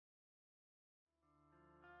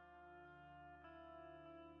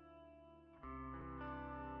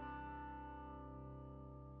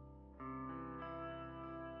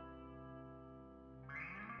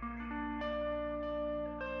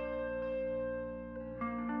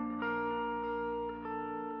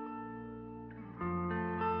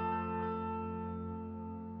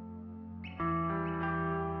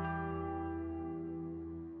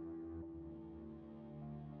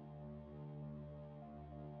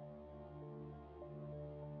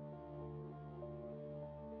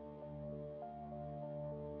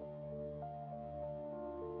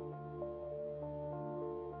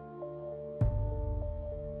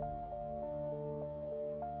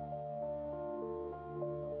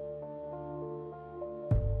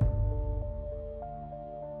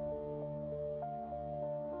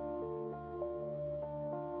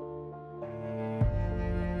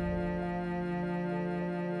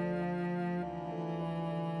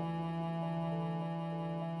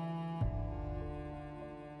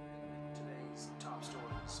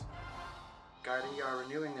Gardaí are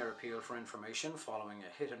renewing their appeal for information following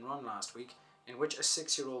a hit and run last week in which a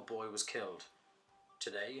 6-year-old boy was killed.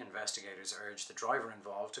 Today, investigators urged the driver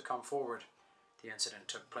involved to come forward. The incident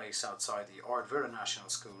took place outside the Waterford National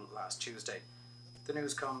School last Tuesday. The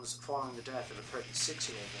news comes following the death of a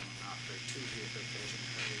 36-year-old woman after a two-vehicle collision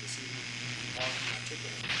earlier this evening involving an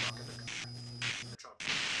articulated truck and a car. The truck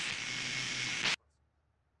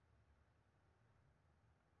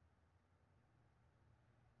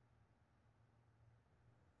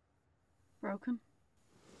Broken?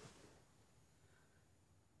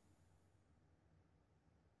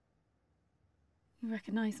 You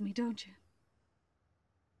recognize me, don't you?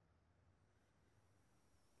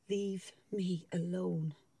 Leave me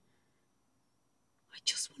alone. I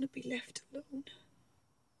just want to be left alone.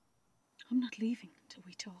 I'm not leaving until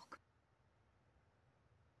we talk.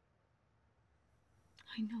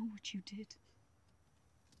 I know what you did.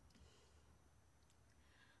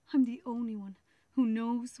 I'm the only one who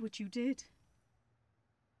knows what you did.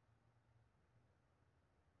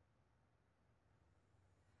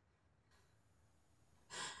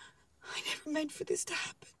 I never meant for this to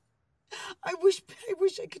happen. I wish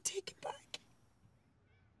I could take it back.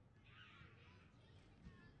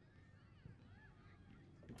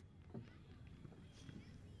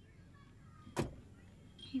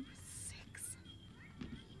 He was 6.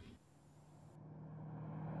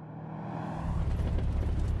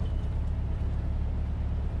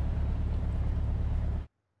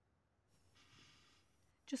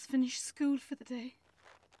 Just finished school for the day.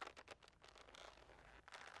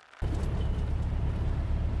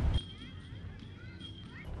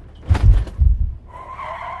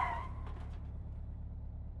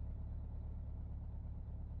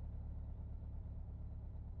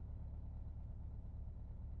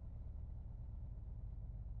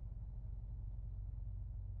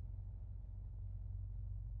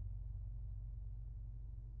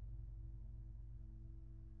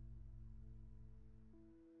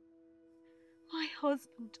 My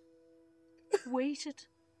husband waited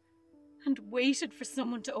and waited for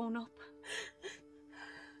someone to own up.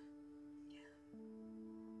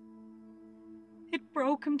 It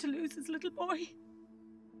broke him to lose his little boy.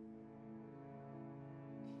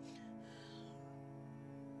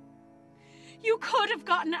 You could have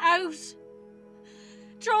gotten out.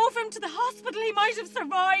 Drove him to the hospital, he might have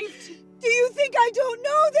survived. Do you think I don't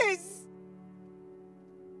know this?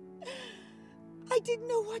 I didn't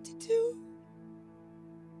know what to do.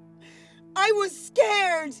 I was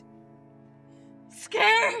scared.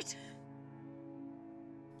 Scared?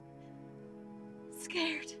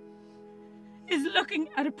 Scared is looking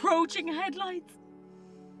at approaching headlights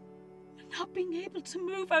and not being able to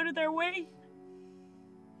move out of their way.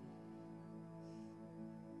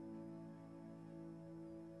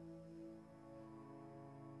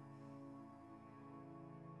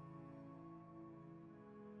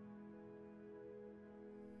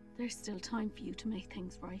 There's still time for you to make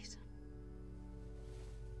things right.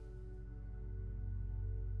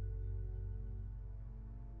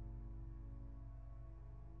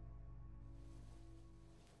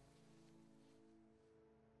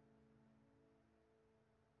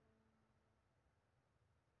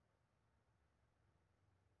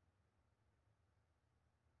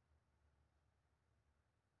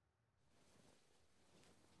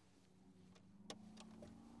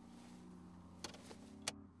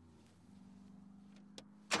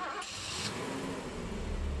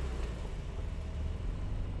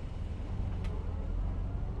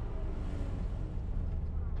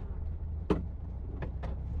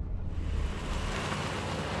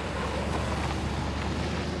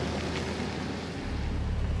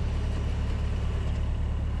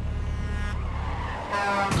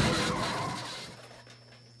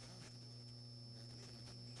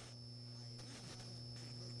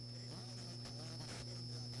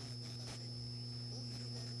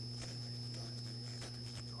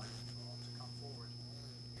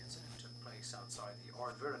 outside the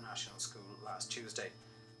Waterford National School last Tuesday.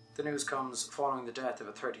 The news comes following the death of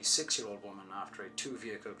a 36-year-old woman after a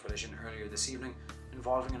two-vehicle collision earlier this evening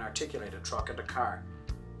involving an articulated truck and a car.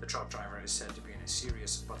 The truck driver is said to be in a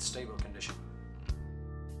serious but stable condition.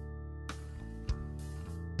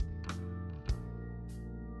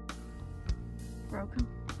 Broken?